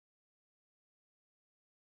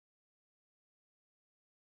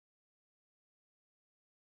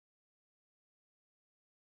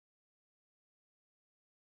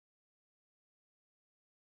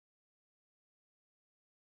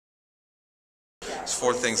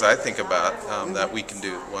four things I think about that we can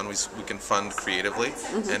do. One, we can fund creatively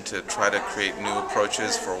and to try to create new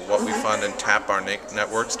approaches for what we fund and tap our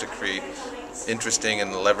networks to create interesting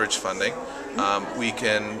and leverage funding. We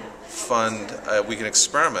can fund, we can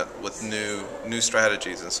experiment with new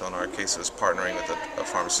strategies, and so in our case it was partnering with a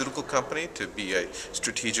pharmaceutical company to be a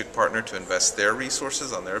strategic partner to invest their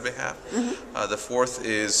resources on their behalf. The fourth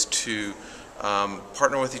is to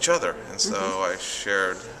partner with each other, and so I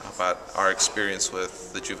shared about our experience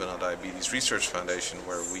with the Juvenile Diabetes Research Foundation,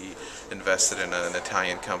 where we invested in an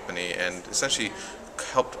Italian company and essentially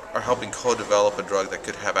are helping co-develop a drug that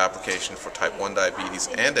could have application for type 1 diabetes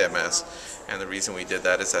and MS, and the reason we did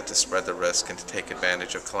that is that to spread the risk and to take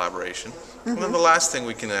advantage of collaboration. And then the last thing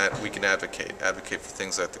we can advocate for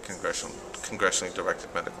things like the congressionally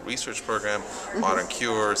directed medical research program, Modern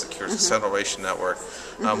Cures, the Cures Acceleration Network,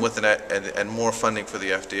 with and more funding for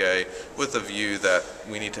the FDA, with the view that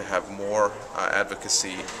we need to have more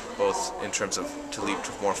advocacy, both in terms of to lead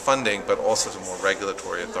to more funding, but also to more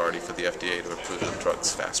regulatory authority for the FDA to approve the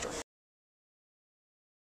drugs faster.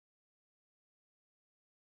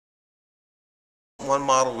 One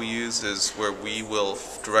model we use is where we will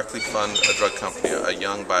directly fund a drug company, a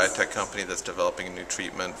young biotech company that's developing a new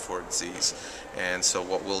treatment for a disease. And so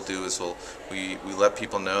what we'll do is we let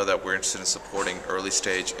people know that we're interested in supporting early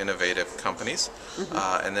stage innovative companies,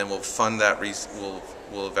 and then we'll fund that,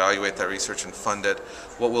 we'll evaluate that research and fund it.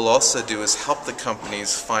 What we'll also do is help the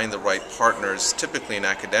companies find the right partners, typically in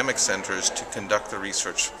academic centers, to conduct the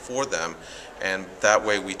research for them. And that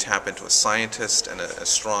way we tap into a scientist and a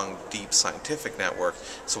strong, deep scientific network.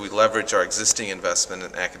 So we leverage our existing investment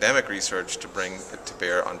in academic research to bring it to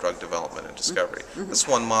bear on drug development and discovery. That's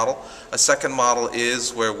one model. A second model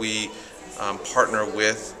is where we partner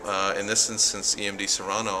with, in this instance, EMD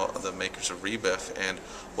Serono, the makers of Rebif, and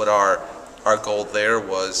what our goal there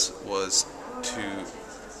was to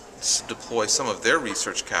deploy some of their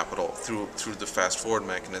research capital through the fast forward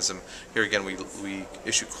mechanism. Here again, we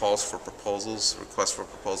issue calls for proposals, requests for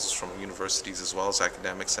proposals from universities as well as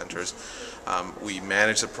academic centers. We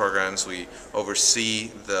manage the programs, we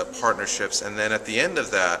oversee the partnerships, and then at the end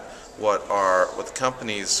of that, what the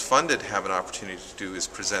companies funded have an opportunity to do is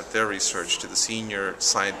present their research to the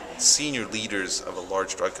senior leaders of a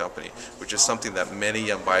large drug company, which is something that many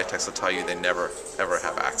young biotechs will tell you they never ever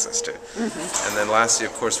have access to. And then lastly,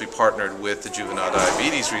 of course, we partnered with the Juvenile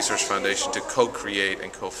Diabetes Research Foundation to co-create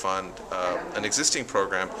and co-fund an existing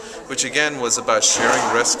program, which again was about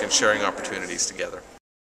sharing risk and sharing opportunities together.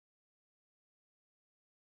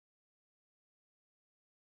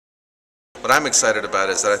 What I'm excited about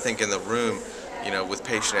is that I think in the room, with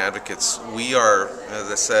patient advocates, we are,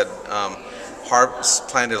 as I said,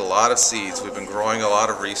 planted a lot of seeds. We've been growing a lot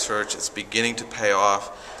of research. It's beginning to pay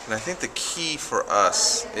off. And I think the key for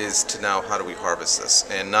us is to now, how do we harvest this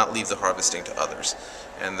and not leave the harvesting to others?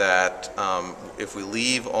 And that if we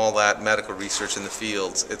leave all that medical research in the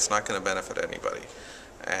fields, it's not going to benefit anybody.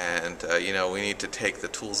 And we need to take the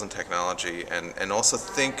tools and technology and also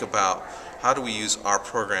think about how do we use our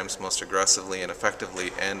programs most aggressively and effectively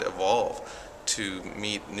and evolve to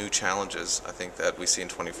meet new challenges, I think, that we see in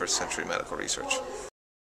 21st century medical research.